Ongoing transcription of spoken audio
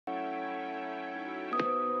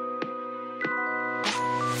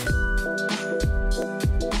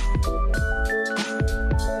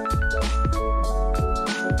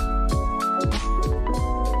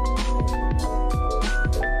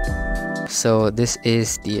So this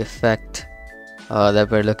is the effect that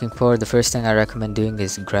we're looking for. The first thing I recommend doing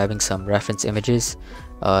is grabbing some reference images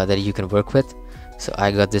that you can work with. So I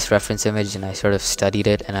got this reference image and I sort of studied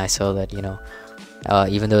it, and I saw that, you know,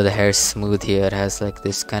 even though the hair is smooth here, it has like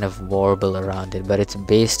this kind of warble around it, but it's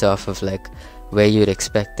based off of like where you'd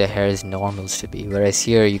expect the hair's normals to be, whereas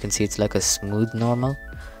here you can see it's like a smooth normal,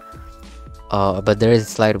 but there is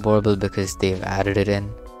a slight warble because they've added it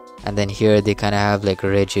in. And then here they kind of have like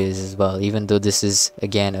ridges as well, even though this is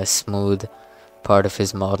again a smooth part of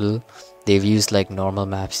his model. They've used like normal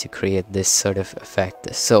maps to create this sort of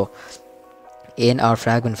effect. So in our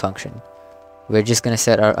fragment function, we're just going to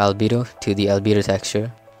set our albedo to the albedo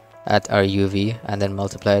texture at our UV and then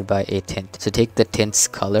multiply it by a tint. So take the tint's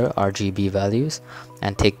color RGB values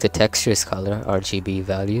and take the texture's color RGB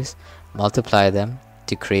values, multiply them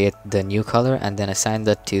to create the new color, and then assign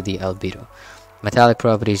that to the albedo. Metallic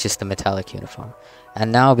property is just the metallic uniform.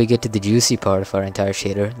 And now we get to the juicy part of our entire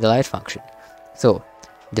shader, the light function. So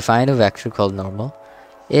define a vector called normal.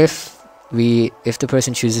 If the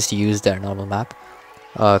person chooses to use their normal map,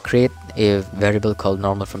 create a variable called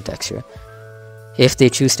normal from texture. If they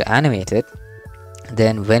choose to animate it,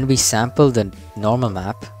 then when we sample the normal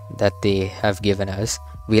map that they have given us,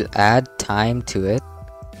 we'll add time to it,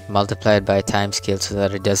 multiply it by time scale so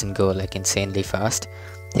that it doesn't go like insanely fast.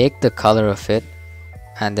 Take the color of it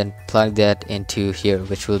and then plug that into here,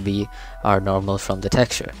 which will be our normal from the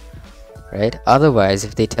texture, right? Otherwise,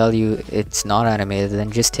 if they tell you it's not animated, then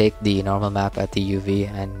just take the normal map at the UV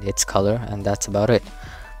and its color, and that's about it.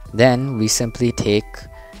 Then we simply take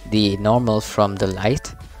the normal from the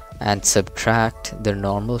light and subtract the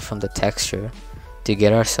normal from the texture to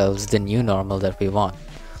get ourselves the new normal that we want.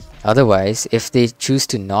 Otherwise, if they choose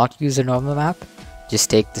to not use a normal map, just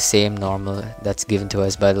take the same normal that's given to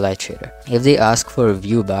us by the light shader. If they ask for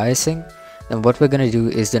view biasing, then what we're going to do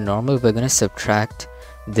is the normal, we're going to subtract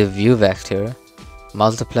the view vector,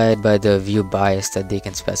 multiply it by the view bias that they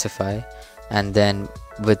can specify, and then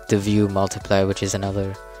with the view multiply, which is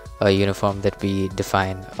another uniform that we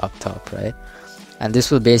define up top, right? And this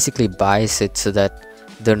will basically bias it so that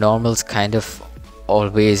the normal's kind of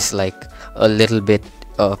always like a little bit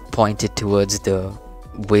pointed towards the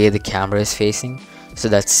way the camera is facing, so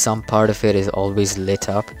that some part of it is always lit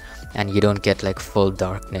up and you don't get like full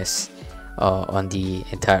darkness on the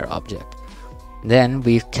entire object. Then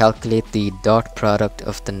we calculate the dot product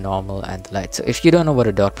of the normal and the light. So if you don't know what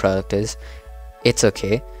a dot product is, it's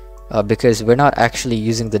okay, because we're not actually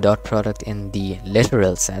using the dot product in the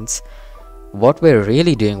literal sense. What we're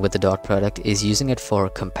really doing with the dot product is using it for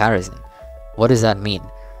comparison. What does that mean?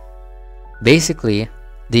 Basically,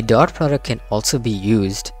 the dot product can also be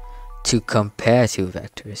used to compare two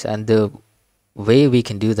vectors, and the way we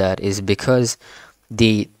can do that is because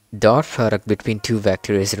the dot product between two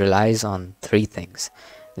vectors relies on three things: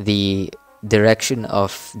 the direction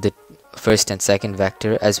of the first and second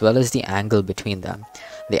vector, as well as the angle between them.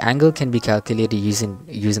 The angle can be calculated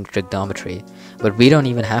using trigonometry, but we don't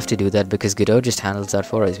even have to do that because Godot just handles that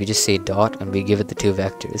for us. We just say dot and we give it the two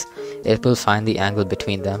vectors. It will find the angle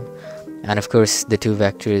between them, and of course the two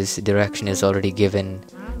vectors direction is already given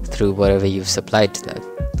through whatever you've supplied to that,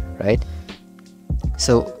 right?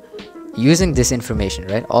 So using this information,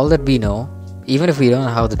 right, all that we know, even if we don't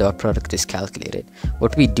know how the dot product is calculated,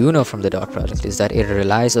 what we do know from the dot product is that it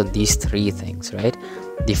relies on these three things, right?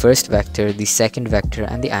 The first vector, the second vector,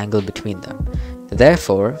 and the angle between them.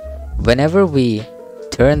 Therefore, whenever we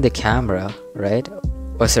turn the camera, right,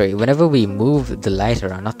 or sorry, whenever we move the light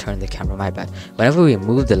around, not turn the camera, my bad, whenever we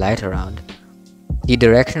move the light around, the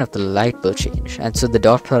direction of the light will change, and so the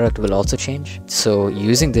dot product will also change. So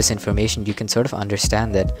using this information, you can sort of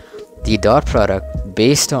understand that the dot product,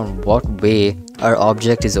 based on what way our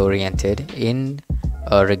object is oriented in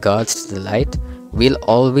regards to the light, will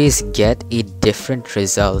always get a different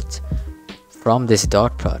result from this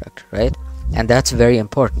dot product, right? And that's very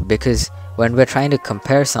important, because when we're trying to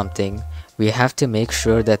compare something, we have to make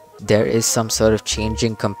sure that there is some sort of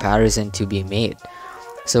changing comparison to be made.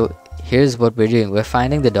 So here's what we're doing. We're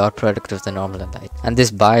finding the dot product of the normal and light, and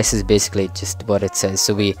this bias is basically just what it says.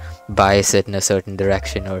 So we bias it in a certain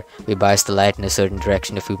direction, or we bias the light in a certain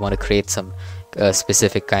direction if we want to create some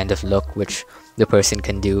specific kind of look which the person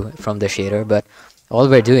can do from the shader. But all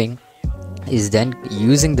we're doing is then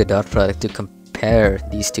using the dot product to compare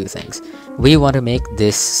these two things. We want to make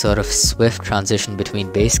this sort of swift transition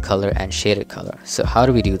between base color and shaded color. So how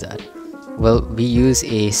do we do that? Well, we use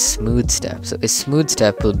a smooth step. So a smooth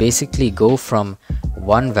step will basically go from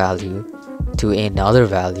one value to another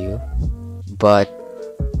value, but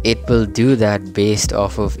it will do that based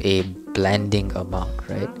off of a blending amount,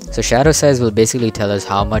 right? So shadow size will basically tell us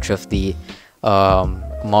how much of the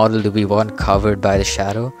model do we want covered by the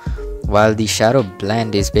shadow, while the shadow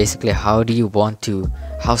blend is basically how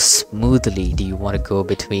smoothly do you want to go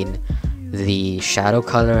between the shadow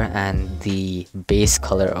color and the base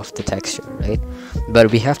color of the texture, right? But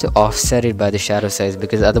we have to offset it by the shadow size,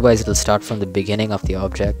 because otherwise it'll start from the beginning of the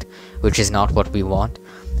object, which is not what we want.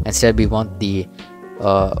 Instead, we want it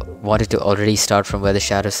to already start from where the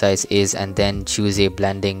shadow size is and then choose a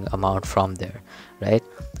blending amount from there, right?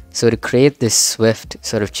 So to create this swift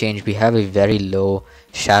sort of change, we have a very low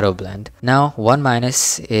shadow blend. Now 1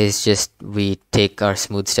 minus is just, we take our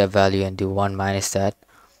smooth step value and do 1 minus that,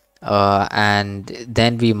 and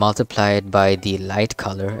then we multiply it by the light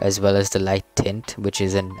color as well as the light tint, which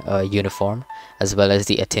is in uniform, as well as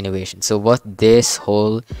the attenuation. So what this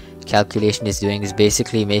whole calculation is doing is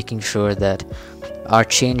basically making sure that our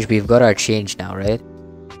change, we've got our change now, right?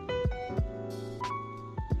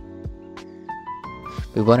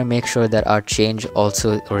 We want to make sure that our change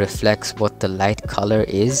also reflects what the light color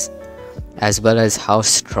is, as well as how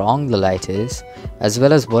strong the light is, as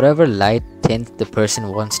well as whatever light tint the person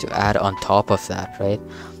wants to add on top of that, right?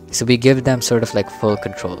 So we give them sort of like full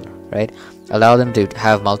control, right? Allow them to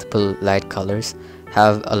have multiple light colors,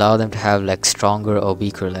 allow them to have like stronger or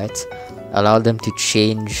weaker lights, allow them to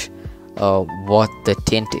change what the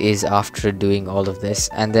tint is after doing all of this,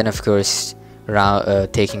 and then of course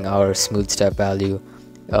taking our smooth step value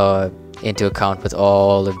into account with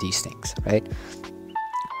all of these things, right?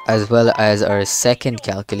 As well as our second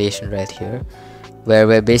calculation right here, where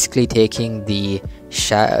we're basically taking the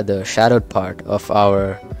shadowed part of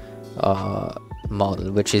our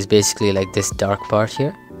model, which is basically like this dark part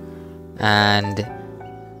here, and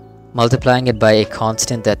multiplying it by a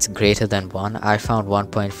constant that's greater than 1. I found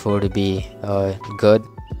 1.4 to be good,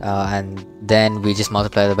 and then we just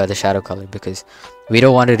multiply it by the shadow color, because we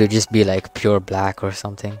don't want it to just be like pure black or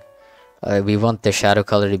something. We want the shadow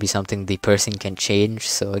color to be something the person can change.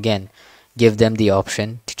 So again, give them the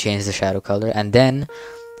option to change the shadow color, and then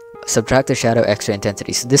subtract the shadow extra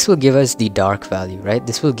intensity. So this will give us the dark value, right?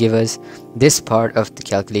 This will give us, this part of the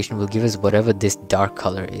calculation will give us whatever this dark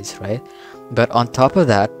color is, right? But on top of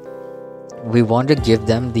that, we want to give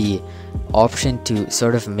them the option to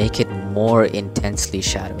sort of make it more intensely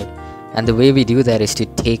shadowed, and the way we do that is to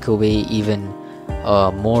take away even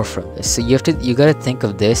more from this. So you gotta think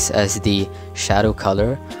of this as the shadow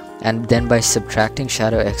color, and then by subtracting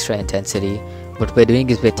shadow extra intensity, what we're doing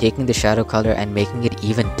is we're taking the shadow color and making it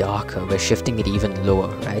even darker. We're shifting it even lower,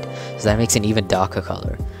 right? So that makes an even darker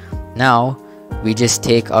color. Now we just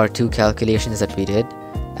take our two calculations that we did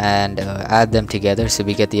and add them together, so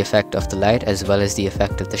we get the effect of the light as well as the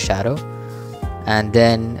effect of the shadow, and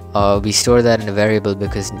then we store that in a variable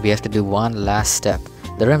because we have to do one last step,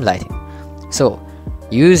 the rim lighting. So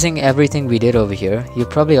using everything we did over here, you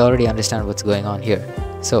probably already understand what's going on here.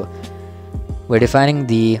 So we're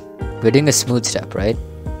doing a smooth step, right,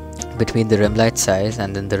 between the rim light size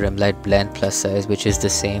and then the rim light blend plus size, which is the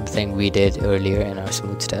same thing we did earlier in our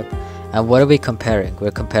smooth step. And what are we comparing?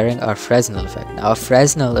 We're comparing our Fresnel effect. Now, our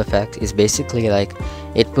Fresnel effect is basically like,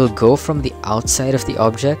 it will go from the outside of the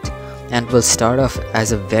object and will start off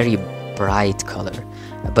as a very bright color,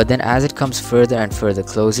 but then as it comes further and further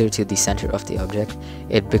closer to the center of the object,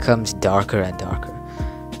 it becomes darker and darker.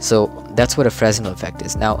 So that's what a Fresnel effect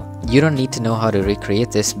is. Now, you don't need to know how to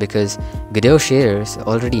recreate this because Godot shaders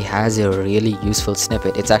already has a really useful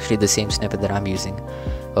snippet. It's actually the same snippet that I'm using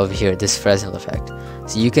over here, this Fresnel effect.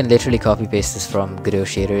 So you can literally copy paste this from Godot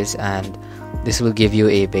shaders and this will give you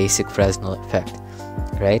a basic Fresnel effect,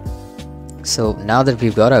 right? So now that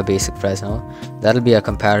we've got our basic Fresnel, that'll be a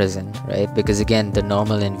comparison, right? Because again, the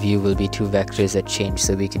normal and view will be two vectors that change,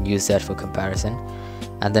 so we can use that for comparison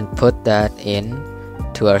and then put that in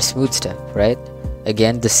to our smooth step, right?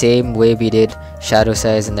 Again, the same way we did shadow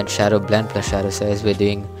size and then shadow blend plus shadow size, we're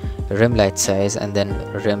doing rim light size and then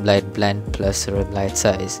rim light blend plus rim light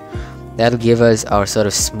size. That'll give us our sort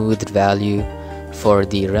of smoothed value for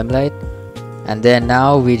the rim light, and then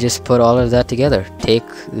now we just put all of that together. Take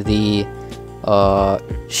the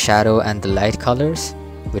shadow and the light colors,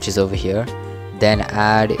 which is over here, then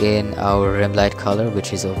add in our rim light color,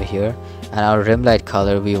 which is over here, and our rim light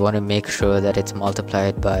color, we want to make sure that it's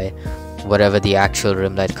multiplied by whatever the actual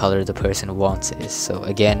rim light color the person wants is. So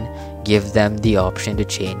again, give them the option to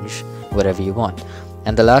change whatever you want.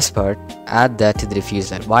 And the last part, add that to the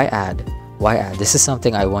diffuse light. Why add? Why add? This is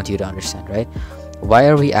something I want you to understand, right? Why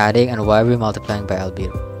are we adding and why are we multiplying by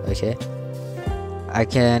albedo? Okay, I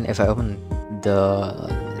can, if I open the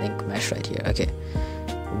link mesh right here, okay,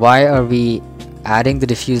 why are we adding the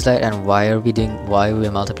diffuse light, and why are we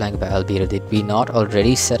multiplying by albedo? Did we not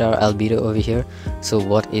already set our albedo over here? So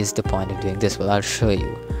what is the point of doing this? Well, I'll show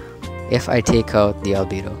you. If I take out the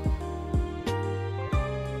albedo,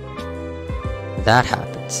 that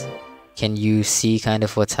happens. Can you see kind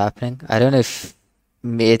of what's happening? I don't know if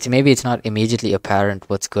maybe it's not immediately apparent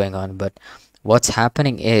what's going on, but what's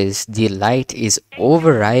happening is the light is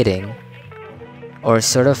overriding, or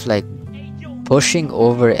sort of like pushing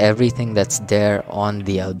over everything that's there on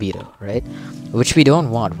the albedo, right? Which we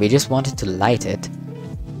don't want. We just want it to light it,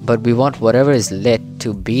 but we want whatever is lit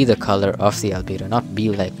to be the color of the albedo, not be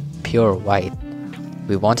like pure white.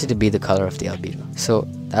 We want it to be the color of the albedo. So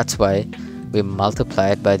that's why we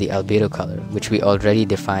multiply it by the albedo color, which we already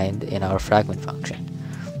defined in our fragment function,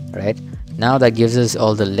 right? Now that gives us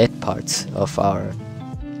all the lit parts of our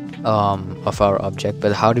object,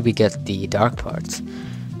 but how do we get the dark parts?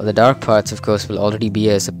 Well, the dark parts, of course, will already be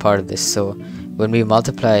as a part of this. So when we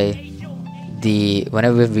multiply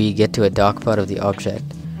whenever we get to a dark part of the object,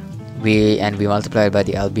 we multiply it by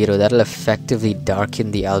the albedo, that'll effectively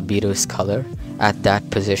darken the albedo's color at that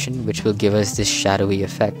position, which will give us this shadowy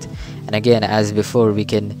effect. And again, as before, we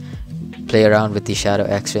can play around with the shadow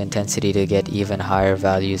extra intensity to get even higher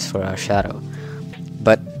values for our shadow.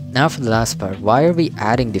 But now for the last part, why are we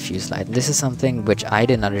adding diffuse light? This is something which I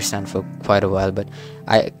didn't understand for quite a while, but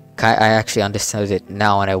I actually understand it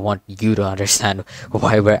now, and I want you to understand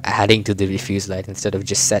why we're adding to the diffuse light instead of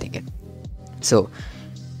just setting it. So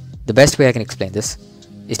the best way I can explain this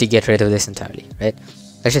is to get rid of this entirely, right?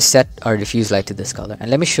 Let's just set our diffuse light to this color,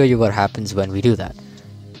 and let me show you what happens when we do that.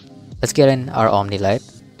 Let's get in our omni light,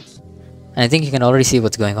 and I think you can already see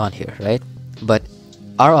what's going on here, right? But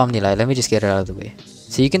our omni light, let me just get it out of the way.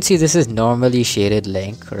 So you can see this is normally shaded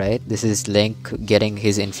Link, right? This is Link getting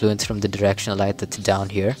his influence from the directional light that's down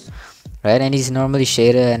here, right? And he's normally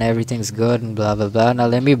shaded and everything's good and blah blah blah. Now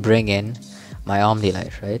let me bring in my omni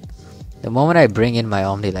light, right? The moment I bring in my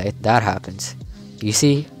omni light, that happens. You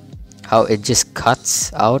see how it just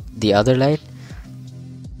cuts out the other light?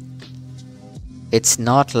 It's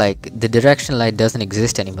not like the directional light doesn't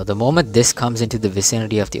exist anymore. The moment this comes into the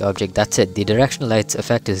vicinity of the object, that's it. The directional light's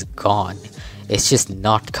effect is gone. It's just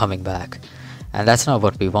not coming back. And that's not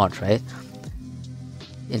what we want, right?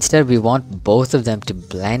 Instead, we want both of them to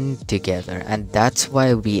blend together. And that's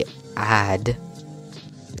why we add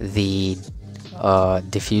the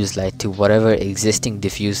diffuse light to whatever existing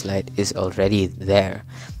diffuse light is already there.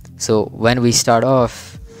 So when we start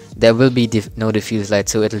off, there will be no diffuse light,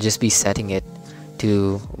 so it'll just be setting it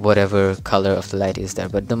to whatever color of the light is there.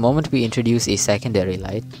 But the moment we introduce a secondary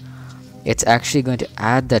light, it's actually going to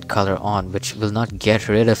add that color on, which will not get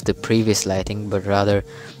rid of the previous lighting, but rather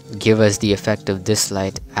give us the effect of this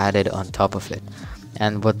light added on top of it.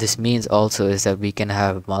 And what this means also is that we can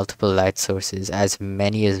have multiple light sources, as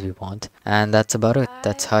many as we want, and that's about it.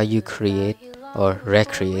 That's how you create or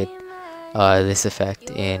recreate this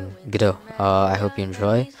effect in Godot. I hope you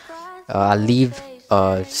enjoy. I'll leave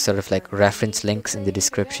sort of like reference links in the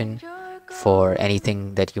description for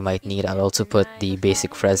anything that you might need. I'll also put the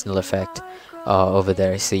basic Fresnel effect over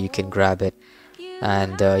there so you can grab it.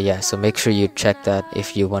 And yeah, so make sure you check that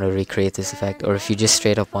if you want to recreate this effect, or if you just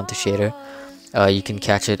straight up want the shader, you can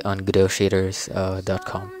catch it on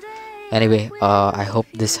GodotShaders.com. Anyway, I hope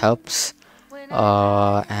this helps,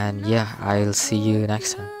 and yeah, I'll see you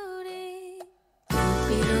next time.